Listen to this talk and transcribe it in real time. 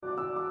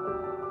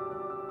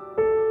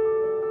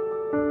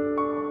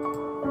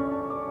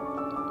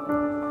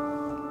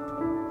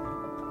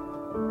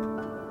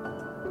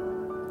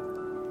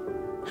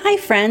Hi,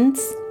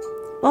 friends.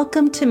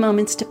 Welcome to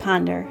Moments to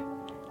Ponder.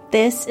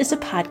 This is a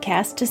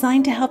podcast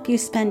designed to help you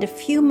spend a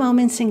few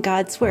moments in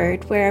God's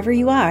Word wherever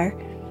you are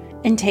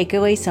and take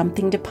away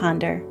something to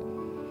ponder.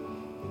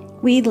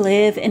 We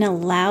live in a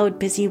loud,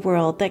 busy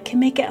world that can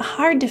make it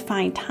hard to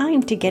find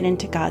time to get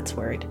into God's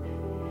Word.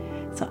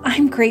 So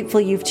I'm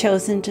grateful you've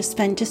chosen to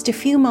spend just a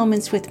few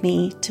moments with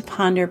me to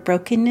ponder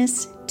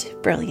brokenness to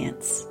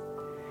brilliance.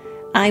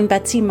 I'm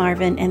Betsy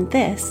Marvin, and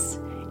this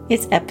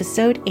is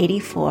episode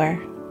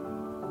 84.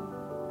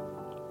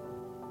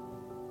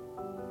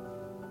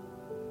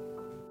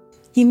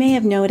 You may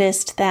have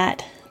noticed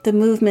that the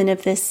movement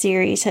of this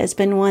series has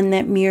been one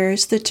that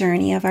mirrors the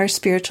journey of our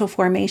spiritual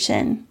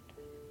formation.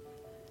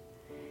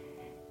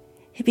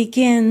 It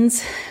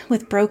begins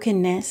with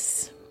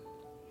brokenness.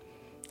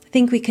 I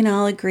think we can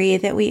all agree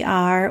that we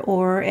are,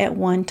 or at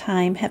one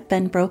time have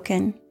been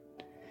broken.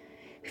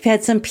 We've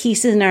had some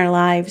pieces in our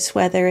lives,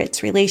 whether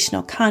it's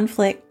relational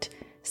conflict,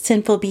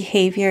 sinful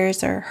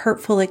behaviors, or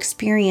hurtful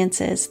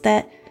experiences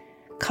that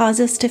cause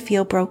us to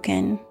feel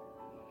broken.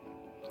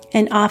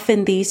 And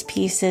often these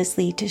pieces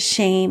lead to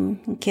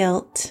shame,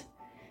 guilt,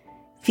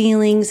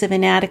 feelings of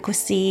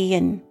inadequacy,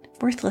 and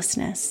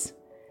worthlessness.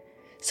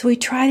 So we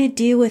try to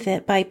deal with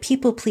it by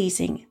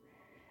people-pleasing,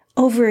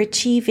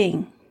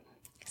 overachieving,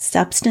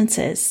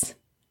 substances,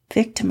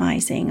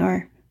 victimizing,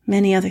 or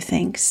many other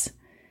things.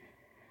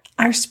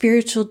 Our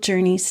spiritual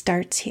journey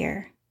starts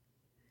here.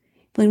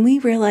 When we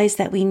realize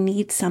that we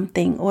need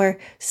something or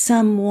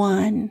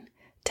someone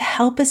to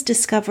help us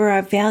discover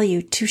our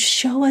value, to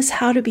show us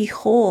how to be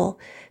whole,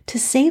 to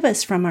save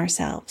us from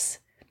ourselves.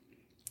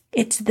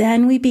 It's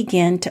then we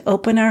begin to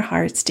open our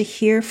hearts to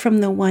hear from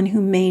the one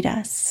who made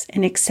us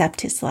and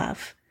accept his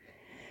love,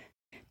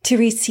 to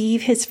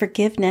receive his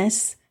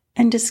forgiveness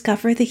and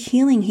discover the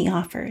healing he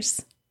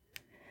offers.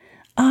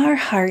 Our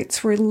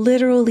hearts were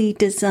literally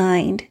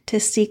designed to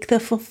seek the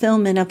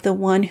fulfillment of the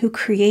one who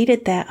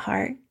created that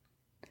heart,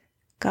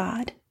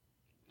 God.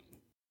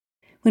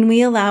 When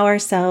we allow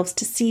ourselves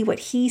to see what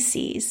he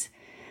sees,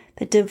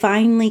 the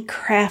divinely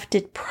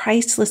crafted,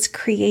 priceless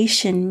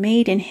creation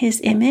made in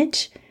his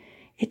image,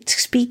 it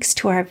speaks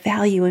to our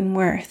value and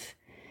worth.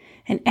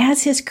 And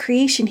as his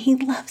creation, he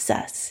loves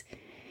us.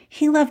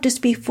 He loved us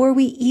before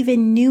we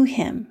even knew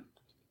him.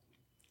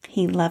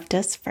 He loved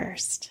us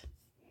first.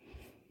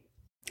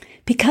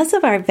 Because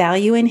of our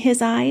value in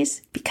his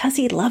eyes, because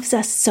he loves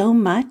us so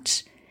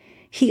much,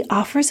 he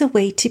offers a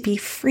way to be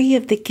free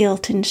of the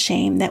guilt and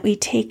shame that we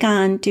take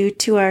on due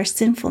to our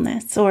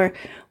sinfulness or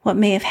what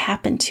may have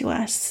happened to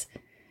us.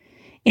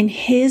 In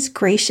his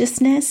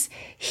graciousness,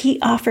 he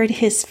offered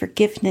his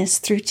forgiveness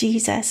through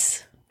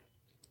Jesus.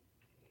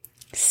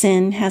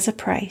 Sin has a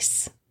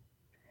price.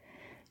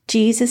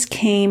 Jesus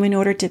came in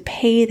order to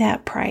pay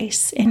that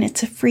price, and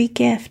it's a free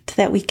gift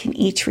that we can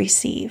each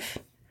receive.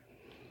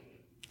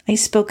 I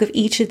spoke of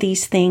each of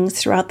these things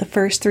throughout the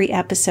first 3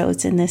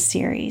 episodes in this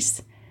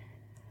series.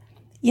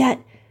 Yet,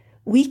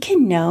 we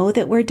can know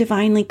that we're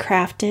divinely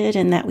crafted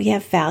and that we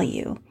have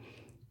value.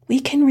 We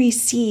can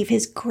receive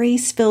his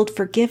grace-filled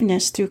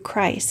forgiveness through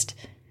Christ,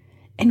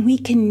 and we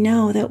can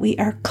know that we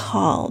are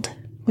called,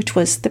 which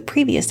was the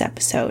previous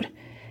episode.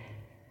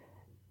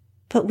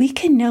 But we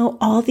can know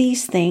all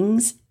these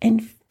things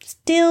and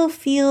still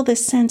feel the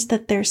sense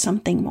that there's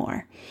something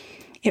more.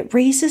 It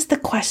raises the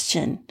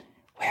question,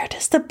 where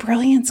does the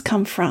brilliance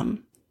come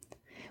from?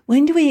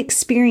 When do we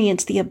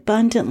experience the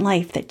abundant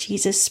life that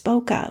Jesus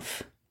spoke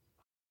of?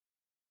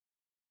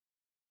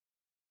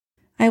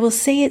 I will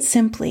say it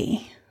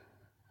simply,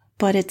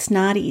 but it's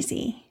not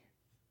easy.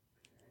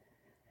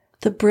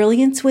 The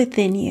brilliance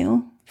within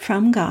you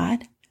from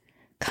God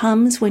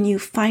comes when you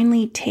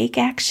finally take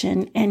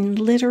action and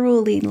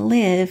literally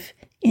live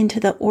into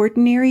the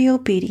ordinary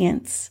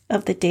obedience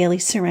of the daily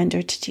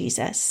surrender to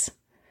Jesus.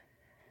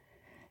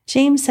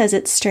 James says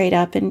it straight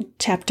up in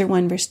chapter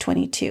 1, verse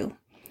 22.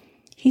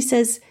 He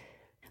says,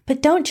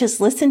 "But don't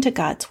just listen to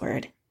God's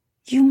word.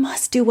 You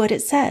must do what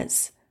it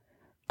says.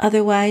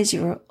 Otherwise,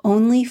 you are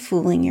only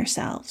fooling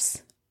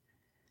yourselves."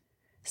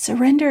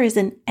 Surrender is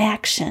an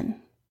action.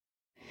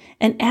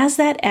 And as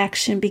that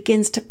action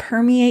begins to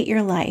permeate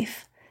your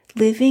life,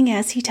 living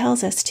as he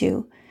tells us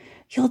to,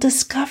 you'll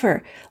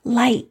discover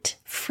light,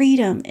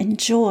 freedom, and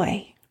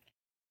joy.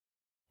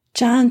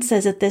 John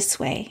says it this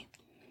way,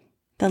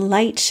 "The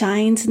light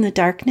shines in the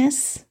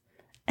darkness,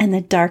 and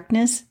the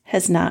darkness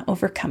has not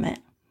overcome it."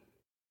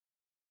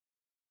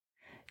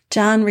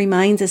 John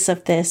reminds us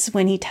of this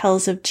when he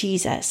tells of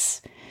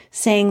Jesus,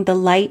 saying the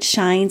light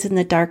shines in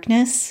the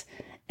darkness,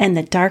 and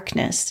the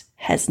darkness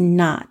has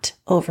not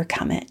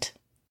overcome it.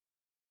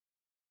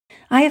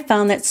 I have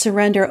found that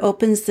surrender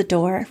opens the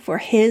door for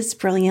his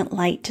brilliant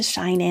light to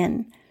shine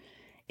in.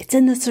 It's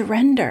in the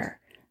surrender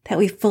that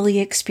we fully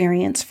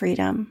experience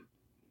freedom.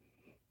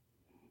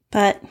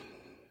 But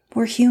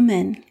we're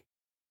human.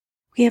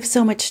 We have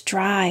so much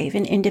drive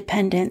and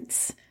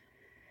independence.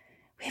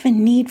 We have a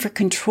need for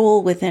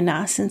control within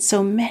us, and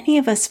so many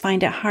of us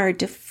find it hard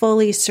to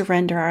fully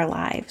surrender our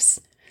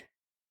lives.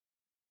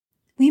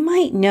 We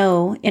might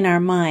know in our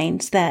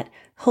minds that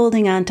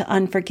holding on to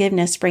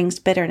unforgiveness brings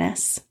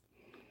bitterness,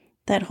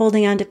 that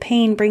holding on to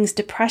pain brings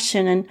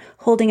depression, and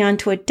holding on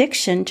to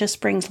addiction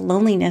just brings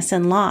loneliness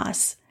and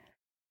loss.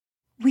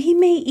 We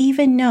may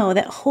even know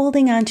that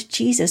holding on to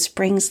Jesus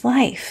brings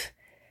life,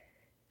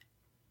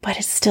 but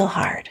it's still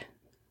hard.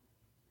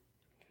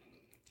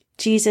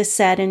 Jesus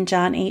said in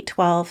John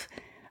 8:12,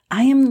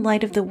 "I am the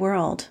light of the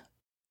world.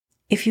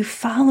 If you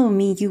follow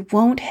me, you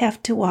won't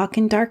have to walk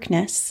in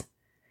darkness,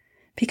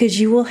 because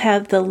you will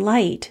have the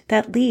light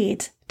that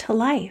leads to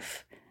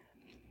life."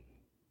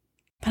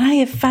 But I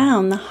have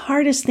found the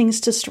hardest things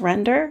to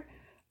surrender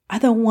are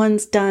the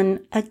ones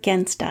done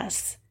against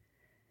us.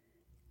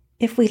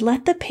 If we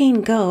let the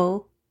pain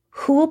go,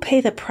 who will pay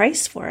the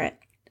price for it?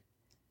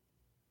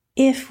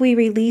 If we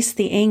release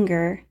the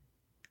anger,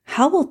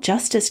 how will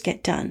justice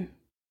get done?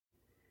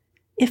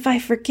 If I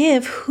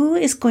forgive, who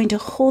is going to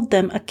hold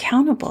them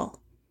accountable?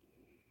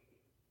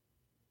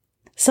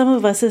 Some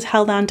of us has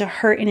held on to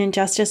hurt and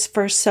injustice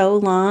for so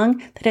long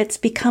that it's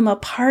become a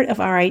part of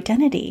our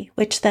identity,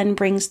 which then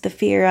brings the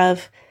fear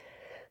of,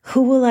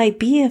 who will I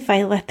be if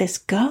I let this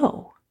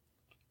go?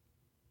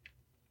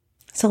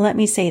 So let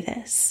me say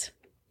this.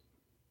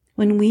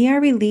 When we are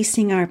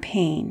releasing our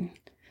pain,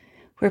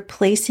 we're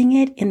placing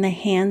it in the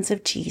hands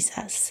of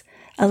Jesus,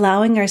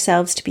 allowing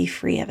ourselves to be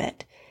free of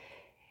it.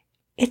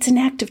 It's an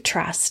act of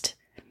trust.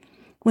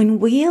 When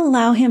we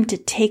allow Him to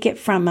take it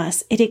from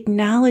us, it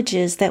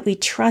acknowledges that we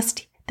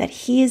trust that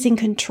He is in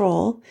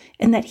control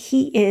and that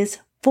He is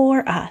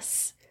for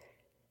us.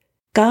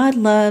 God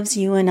loves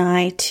you and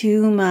I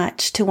too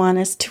much to want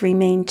us to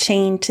remain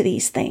chained to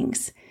these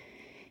things.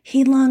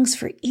 He longs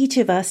for each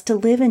of us to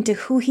live into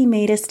who He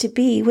made us to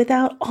be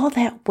without all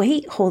that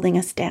weight holding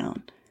us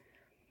down.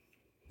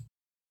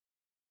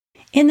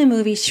 In the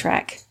movie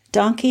Shrek,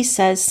 Donkey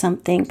says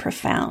something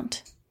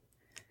profound.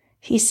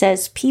 He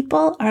says,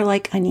 people are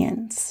like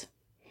onions,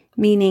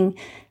 meaning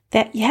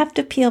that you have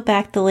to peel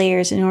back the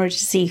layers in order to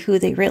see who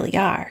they really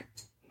are.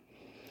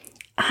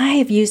 I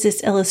have used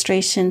this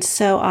illustration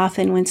so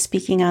often when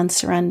speaking on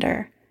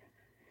surrender.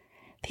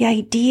 The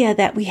idea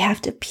that we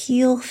have to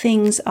peel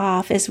things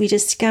off as we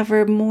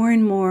discover more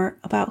and more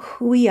about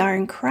who we are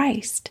in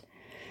Christ.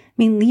 I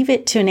mean, leave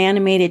it to an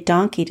animated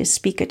donkey to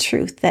speak a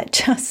truth that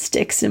just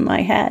sticks in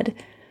my head.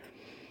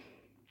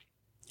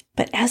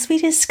 But as we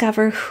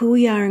discover who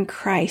we are in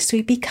Christ,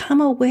 we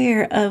become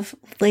aware of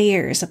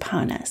layers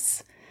upon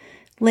us.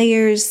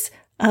 Layers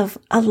of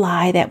a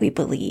lie that we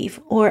believe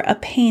or a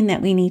pain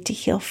that we need to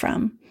heal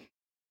from.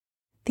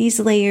 These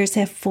layers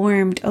have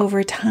formed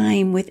over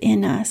time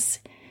within us.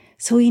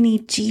 So we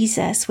need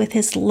Jesus with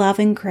His love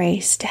and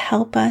grace to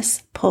help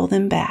us pull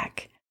them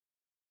back,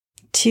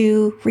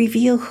 to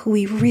reveal who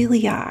we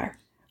really are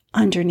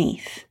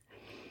underneath.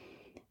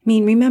 I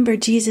mean, remember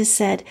Jesus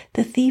said,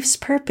 the thief's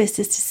purpose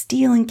is to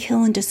steal and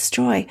kill and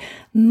destroy.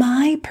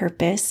 My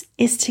purpose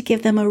is to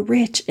give them a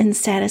rich and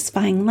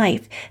satisfying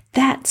life.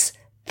 That's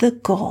the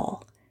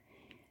goal,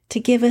 to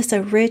give us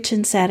a rich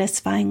and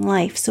satisfying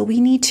life. So we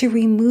need to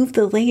remove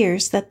the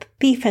layers that the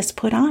thief has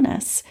put on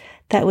us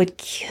that would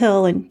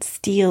kill and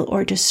steal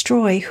or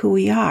destroy who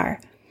we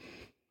are.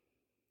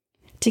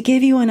 To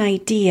give you an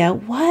idea,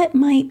 what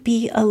might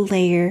be a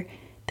layer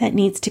that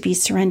needs to be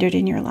surrendered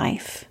in your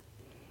life?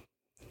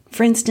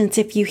 For instance,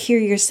 if you hear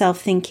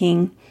yourself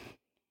thinking,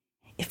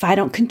 if I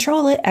don't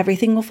control it,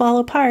 everything will fall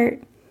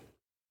apart.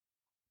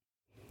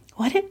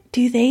 What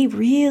do they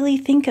really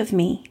think of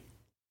me?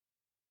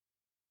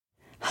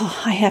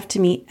 Oh, I have to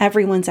meet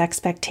everyone's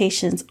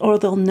expectations or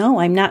they'll know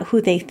I'm not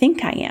who they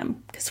think I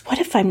am. Because what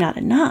if I'm not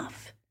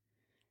enough?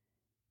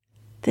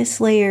 This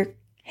layer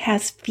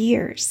has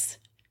fears.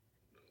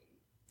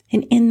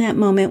 And in that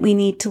moment, we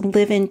need to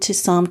live into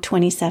Psalm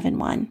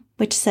 27:1,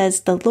 which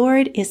says, the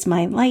Lord is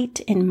my light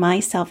and my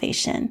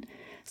salvation.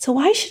 So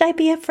why should I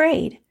be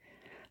afraid?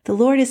 The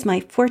Lord is my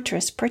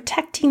fortress,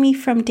 protecting me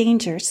from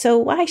danger. So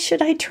why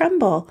should I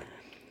tremble?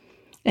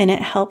 And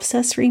it helps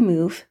us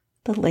remove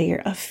the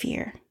layer of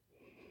fear.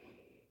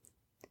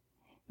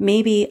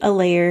 Maybe a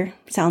layer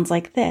sounds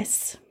like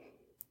this.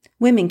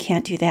 Women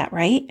can't do that,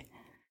 right?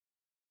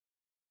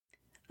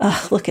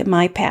 Oh, look at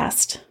my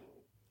past.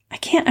 I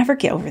can't ever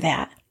get over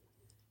that.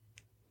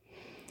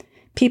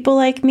 People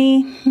like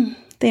me,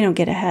 they don't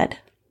get ahead.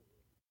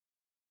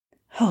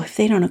 Oh, if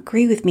they don't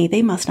agree with me,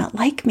 they must not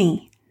like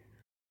me.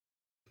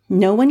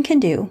 No one can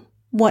do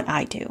what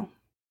I do.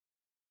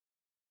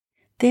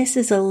 This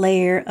is a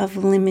layer of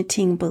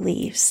limiting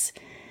beliefs.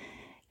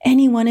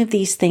 Any one of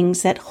these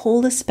things that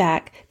hold us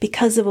back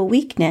because of a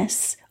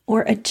weakness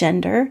or a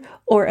gender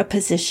or a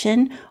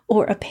position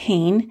or a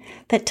pain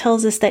that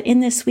tells us that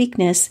in this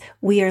weakness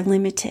we are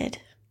limited.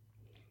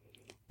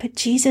 But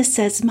Jesus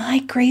says, my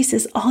grace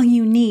is all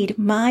you need.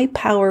 My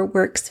power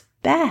works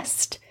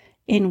best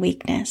in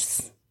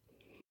weakness.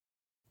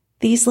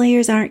 These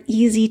layers aren't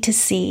easy to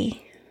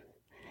see,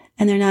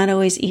 and they're not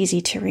always easy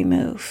to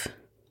remove.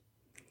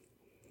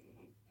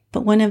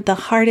 But one of the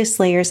hardest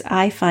layers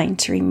I find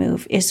to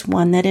remove is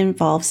one that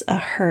involves a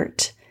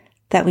hurt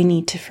that we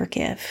need to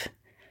forgive.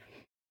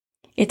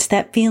 It's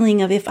that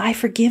feeling of if I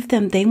forgive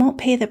them, they won't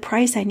pay the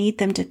price I need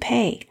them to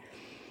pay.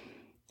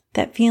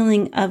 That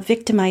feeling of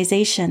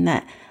victimization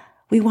that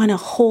we want to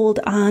hold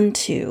on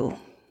to.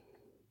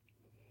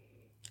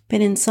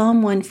 But in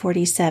Psalm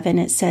 147,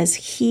 it says,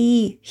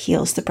 He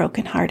heals the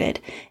brokenhearted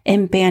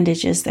and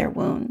bandages their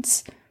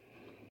wounds.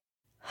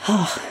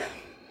 Oh,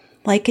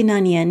 like an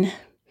onion,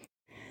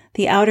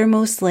 the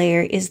outermost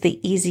layer is the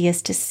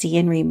easiest to see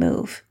and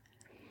remove.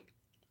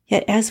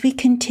 Yet as we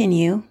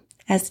continue,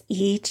 as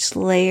each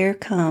layer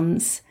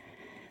comes,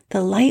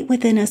 the light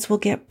within us will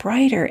get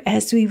brighter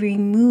as we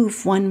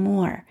remove one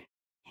more.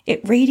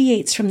 It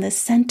radiates from the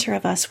center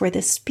of us where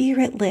the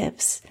Spirit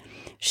lives,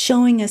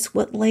 showing us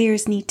what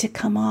layers need to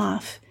come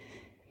off.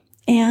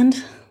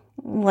 And,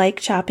 like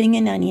chopping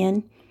an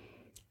onion,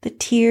 the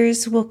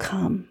tears will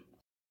come.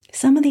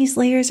 Some of these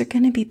layers are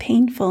going to be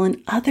painful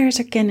and others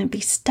are going to be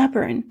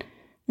stubborn,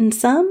 and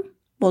some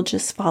will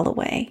just fall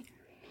away.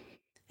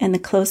 And the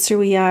closer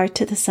we are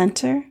to the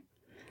center,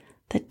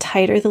 the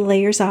tighter the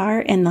layers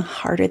are and the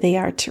harder they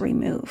are to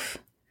remove.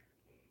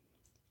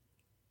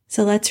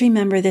 So let's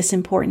remember this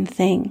important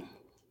thing.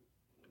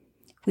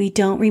 We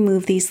don't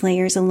remove these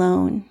layers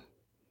alone.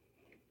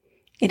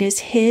 It is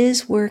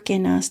His work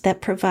in us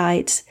that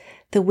provides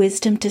the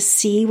wisdom to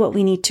see what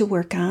we need to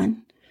work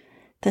on,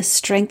 the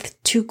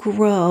strength to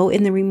grow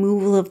in the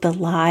removal of the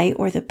lie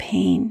or the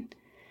pain,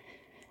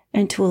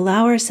 and to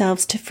allow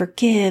ourselves to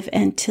forgive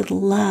and to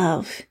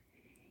love,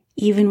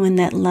 even when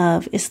that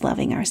love is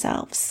loving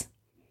ourselves.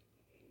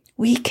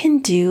 We can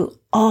do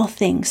all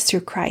things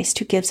through Christ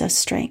who gives us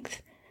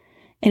strength.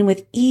 And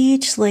with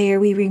each layer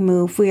we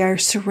remove, we are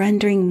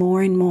surrendering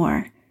more and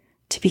more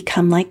to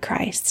become like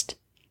Christ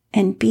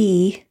and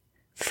be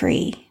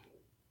free.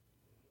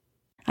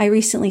 I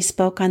recently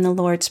spoke on the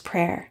Lord's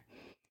Prayer.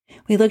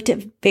 We looked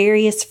at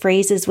various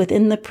phrases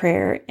within the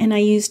prayer, and I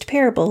used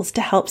parables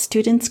to help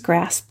students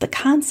grasp the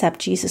concept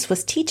Jesus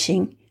was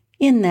teaching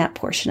in that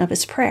portion of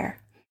His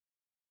prayer.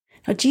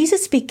 Now,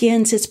 Jesus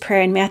begins His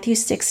prayer in Matthew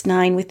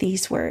 6:9 with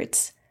these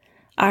words,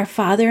 Our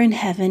Father in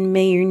heaven,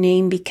 may your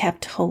name be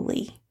kept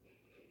holy.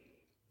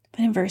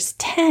 But in verse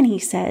 10, He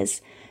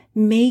says,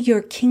 May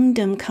your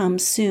kingdom come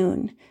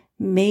soon.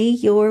 May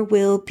your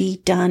will be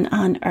done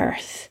on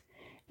earth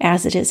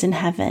as it is in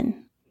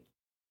heaven.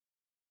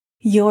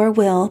 Your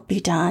will be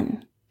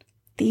done.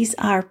 These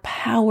are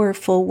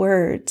powerful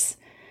words.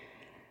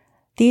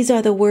 These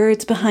are the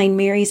words behind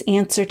Mary's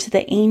answer to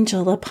the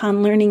angel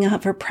upon learning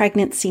of her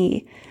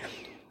pregnancy.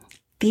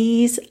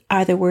 These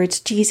are the words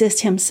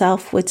Jesus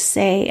Himself would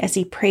say as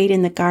He prayed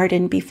in the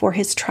garden before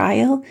His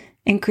trial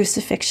and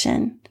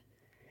crucifixion.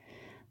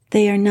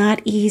 They are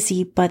not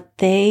easy, but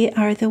they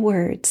are the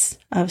words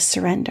of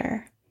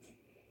surrender.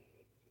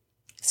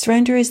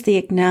 Surrender is the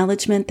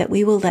acknowledgement that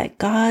we will let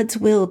God's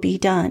will be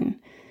done,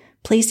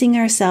 placing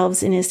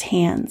ourselves in His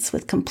hands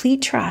with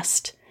complete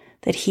trust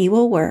that He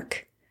will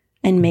work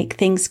and make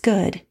things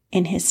good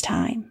in His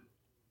time.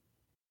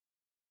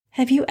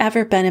 Have you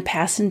ever been a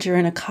passenger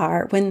in a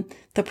car when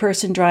the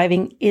person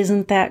driving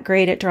isn't that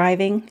great at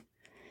driving?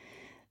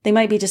 They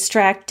might be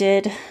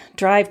distracted,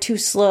 drive too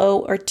slow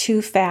or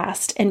too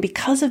fast, and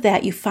because of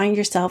that, you find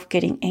yourself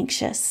getting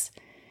anxious.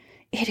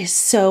 It is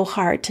so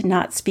hard to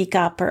not speak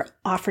up or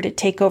offer to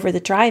take over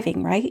the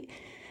driving, right?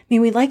 I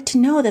mean, we like to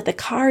know that the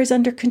car is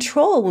under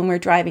control when we're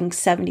driving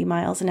 70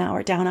 miles an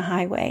hour down a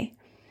highway.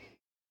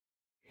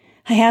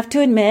 I have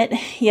to admit,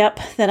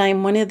 that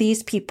I'm one of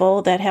these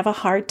people that have a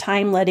hard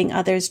time letting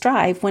others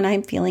drive when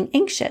I'm feeling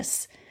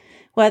anxious.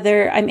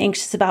 Whether I'm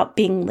anxious about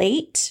being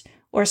late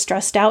or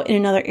stressed out in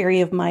another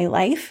area of my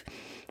life,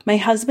 my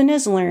husband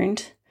has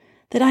learned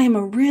that I am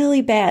a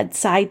really bad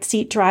side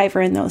seat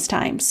driver in those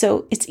times,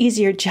 so it's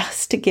easier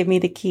just to give me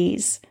the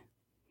keys.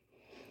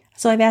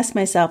 So I've asked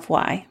myself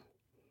why.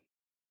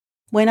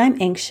 When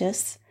I'm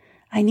anxious,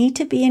 I need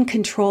to be in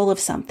control of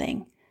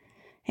something.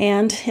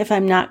 And if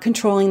I'm not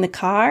controlling the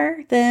car,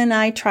 then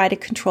I try to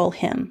control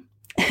him.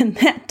 And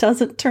that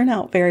doesn't turn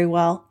out very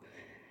well.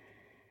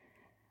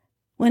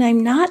 When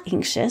I'm not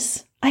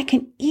anxious, I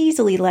can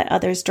easily let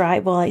others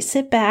drive while I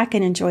sit back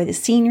and enjoy the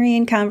scenery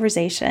and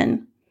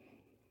conversation.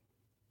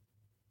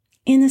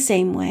 In the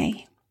same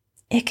way,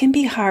 it can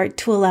be hard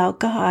to allow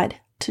God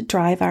to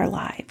drive our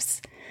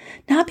lives.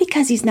 Not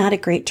because He's not a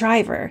great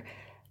driver,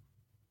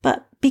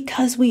 but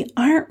because we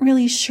aren't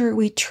really sure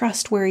we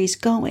trust where He's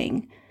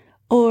going,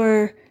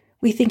 or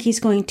we think He's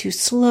going too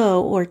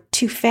slow or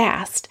too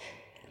fast,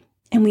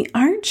 and we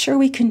aren't sure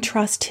we can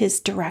trust His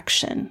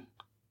direction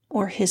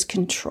or His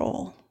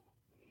control.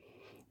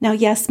 Now,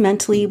 yes,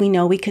 mentally we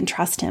know we can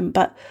trust Him,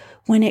 but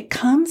when it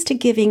comes to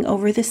giving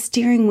over the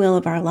steering wheel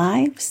of our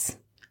lives,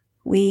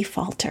 we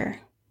falter.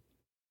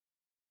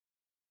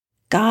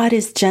 God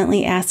is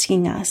gently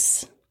asking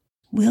us,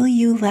 will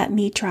you let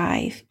me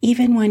drive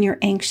even when you're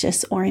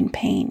anxious or in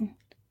pain?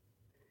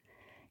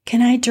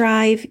 Can I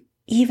drive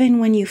even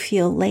when you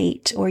feel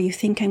late or you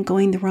think I'm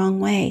going the wrong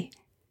way?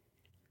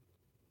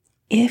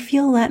 If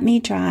you'll let me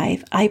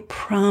drive, I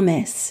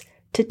promise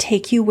to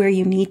take you where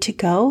you need to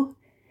go,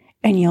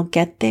 and you'll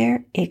get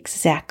there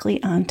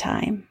exactly on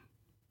time.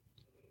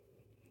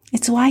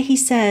 It's why he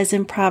says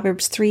in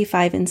Proverbs 3,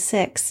 5, and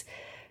 6,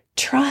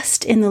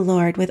 trust in the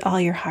Lord with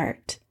all your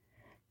heart.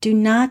 Do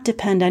not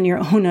depend on your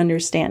own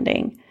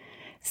understanding.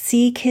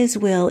 Seek his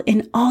will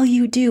in all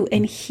you do,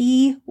 and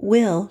he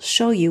will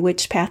show you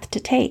which path to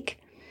take.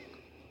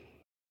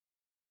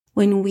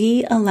 When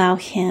we allow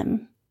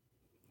him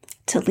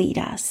to lead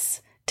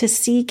us, to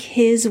seek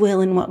his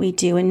will in what we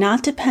do, and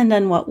not depend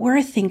on what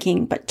we're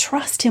thinking, but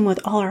trust him with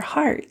all our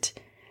heart,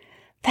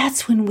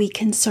 that's when we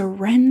can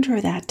surrender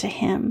that to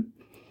him.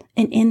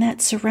 And in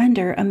that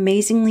surrender,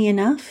 amazingly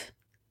enough,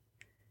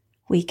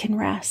 we can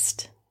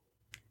rest.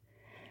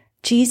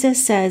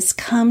 Jesus says,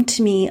 come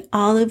to me,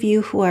 all of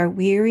you who are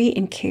weary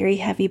and carry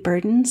heavy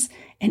burdens,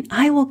 and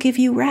I will give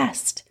you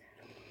rest.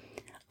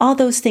 All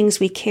those things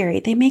we carry,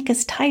 they make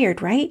us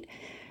tired, right?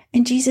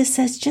 And Jesus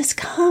says, just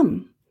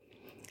come.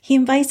 He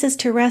invites us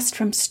to rest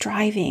from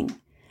striving,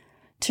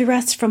 to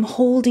rest from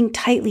holding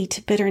tightly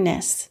to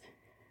bitterness,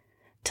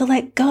 to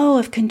let go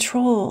of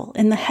control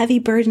and the heavy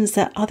burdens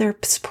that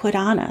others put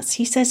on us.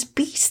 He says,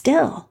 be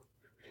still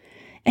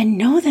and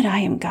know that I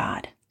am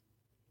God.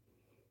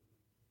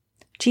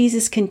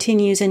 Jesus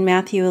continues in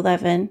Matthew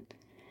 11.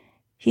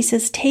 He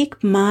says,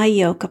 take my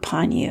yoke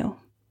upon you.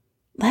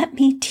 Let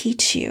me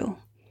teach you,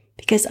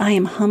 because I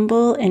am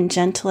humble and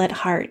gentle at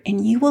heart,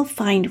 and you will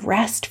find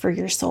rest for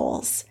your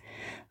souls.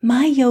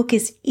 My yoke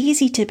is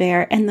easy to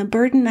bear, and the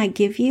burden I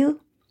give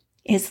you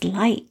is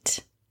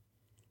light.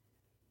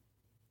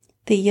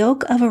 The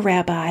yoke of a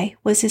rabbi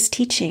was his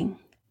teaching.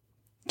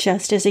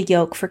 Just as a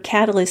yoke for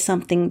cattle is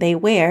something they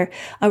wear,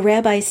 a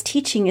rabbi's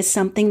teaching is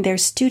something their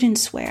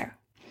students wear.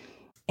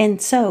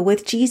 And so,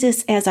 with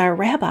Jesus as our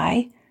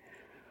rabbi,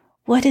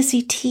 what does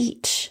he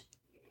teach?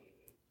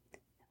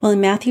 Well,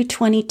 in Matthew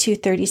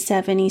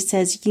 22:37, he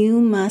says,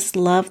 you must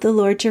love the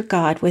Lord your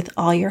God with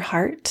all your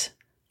heart,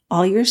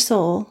 all your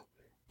soul,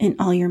 and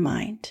all your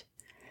mind.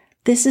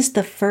 This is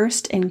the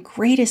first and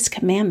greatest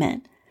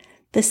commandment.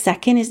 The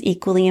second is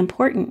equally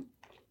important.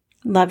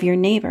 Love your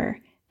neighbor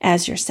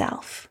as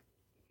yourself.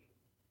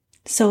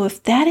 So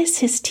if that is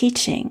his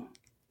teaching,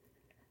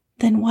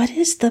 then what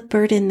is the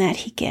burden that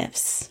he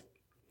gives?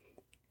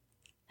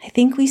 I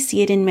think we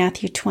see it in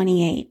Matthew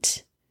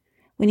 28,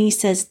 when he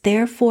says,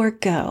 therefore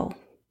go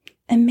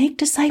and make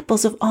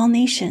disciples of all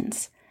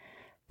nations,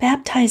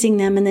 baptizing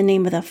them in the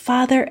name of the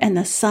Father and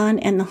the Son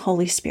and the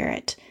Holy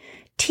Spirit.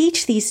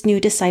 Teach these new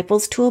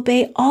disciples to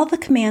obey all the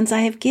commands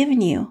I have given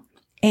you,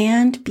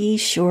 and be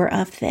sure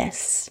of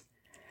this: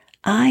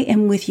 I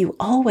am with you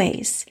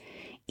always,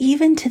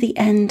 even to the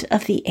end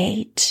of the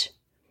age.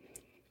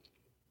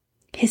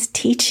 His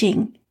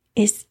teaching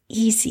is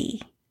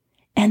easy,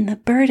 and the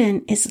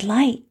burden is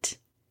light,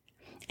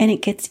 and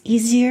it gets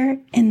easier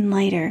and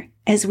lighter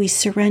as we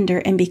surrender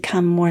and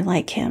become more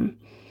like him.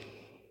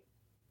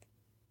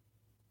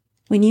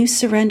 When you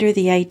surrender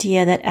the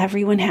idea that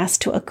everyone has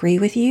to agree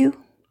with you,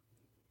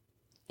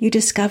 you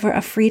discover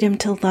a freedom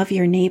to love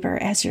your neighbor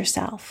as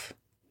yourself.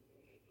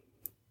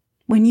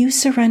 When you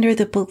surrender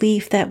the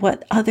belief that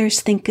what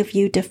others think of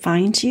you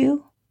defines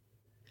you,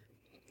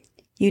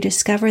 you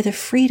discover the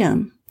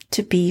freedom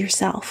to be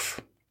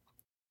yourself.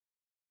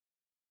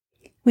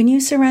 When you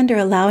surrender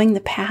allowing the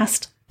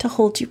past to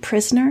hold you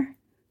prisoner,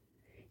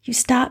 you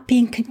stop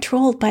being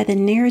controlled by the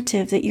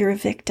narrative that you're a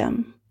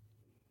victim.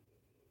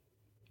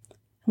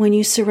 When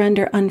you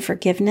surrender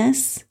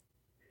unforgiveness,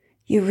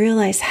 you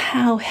realize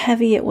how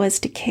heavy it was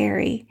to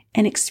carry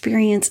and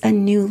experience a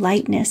new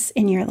lightness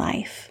in your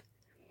life.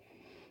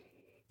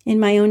 In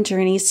my own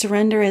journey,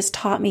 surrender has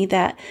taught me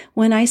that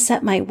when I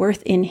set my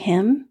worth in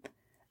him,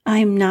 I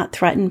am not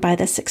threatened by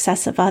the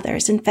success of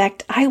others. In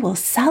fact, I will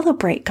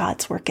celebrate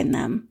God's work in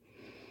them.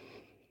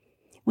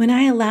 When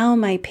I allow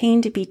my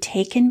pain to be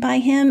taken by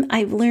him,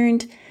 I've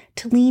learned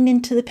to lean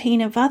into the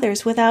pain of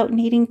others without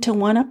needing to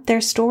one-up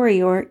their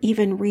story or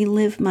even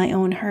relive my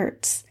own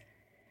hurts.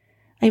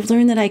 I've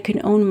learned that I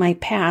can own my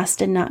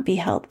past and not be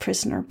held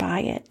prisoner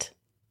by it.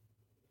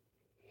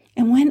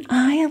 And when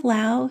I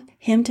allow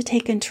him to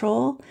take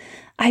control,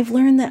 I've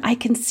learned that I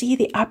can see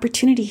the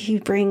opportunity he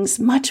brings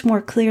much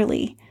more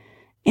clearly,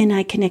 and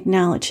I can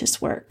acknowledge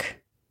his work.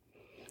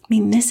 I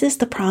mean, this is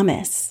the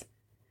promise.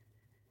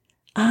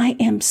 I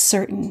am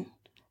certain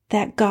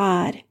that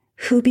God,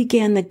 who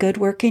began the good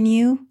work in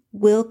you,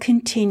 will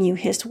continue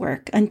his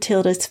work until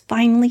it is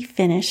finally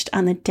finished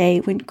on the day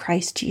when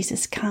Christ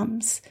Jesus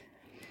comes.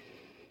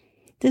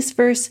 This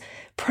verse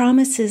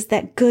promises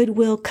that good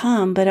will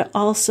come, but it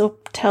also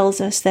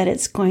tells us that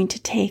it's going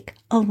to take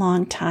a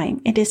long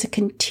time. It is a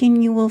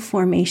continual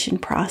formation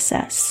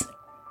process.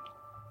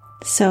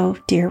 So,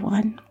 dear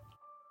one,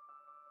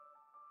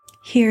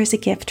 here's a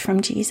gift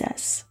from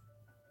Jesus.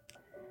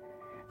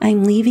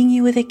 I'm leaving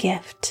you with a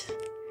gift,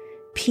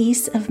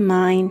 peace of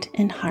mind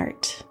and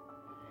heart.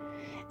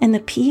 And the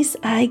peace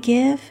I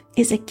give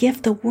is a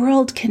gift the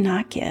world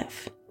cannot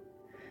give.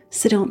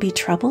 So don't be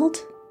troubled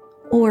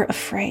or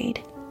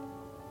afraid.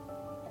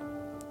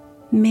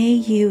 May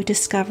you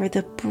discover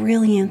the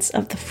brilliance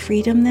of the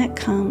freedom that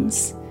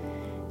comes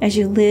as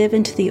you live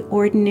into the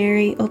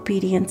ordinary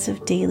obedience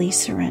of daily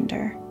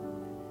surrender.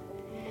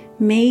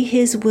 May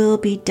His will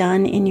be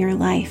done in your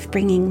life,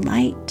 bringing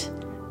light,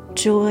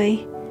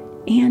 joy,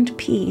 and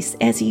peace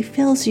as He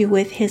fills you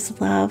with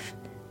His love,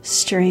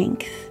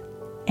 strength,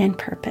 and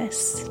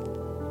purpose.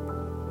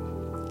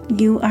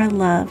 You are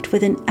loved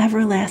with an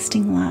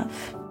everlasting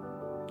love,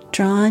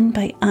 drawn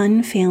by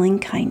unfailing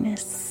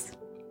kindness.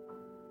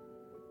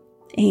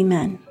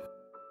 Amen.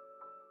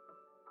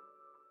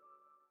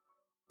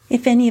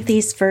 If any of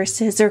these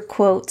verses or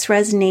quotes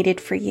resonated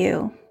for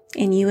you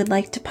and you would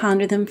like to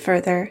ponder them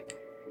further,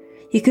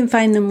 you can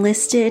find them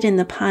listed in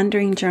the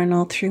Pondering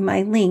Journal through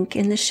my link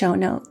in the show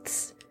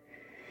notes.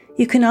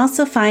 You can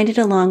also find it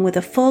along with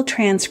a full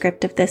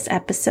transcript of this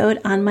episode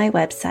on my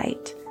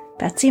website,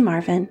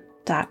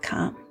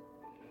 betsymarvin.com.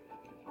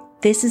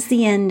 This is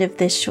the end of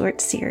this short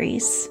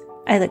series.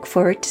 I look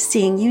forward to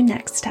seeing you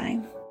next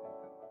time.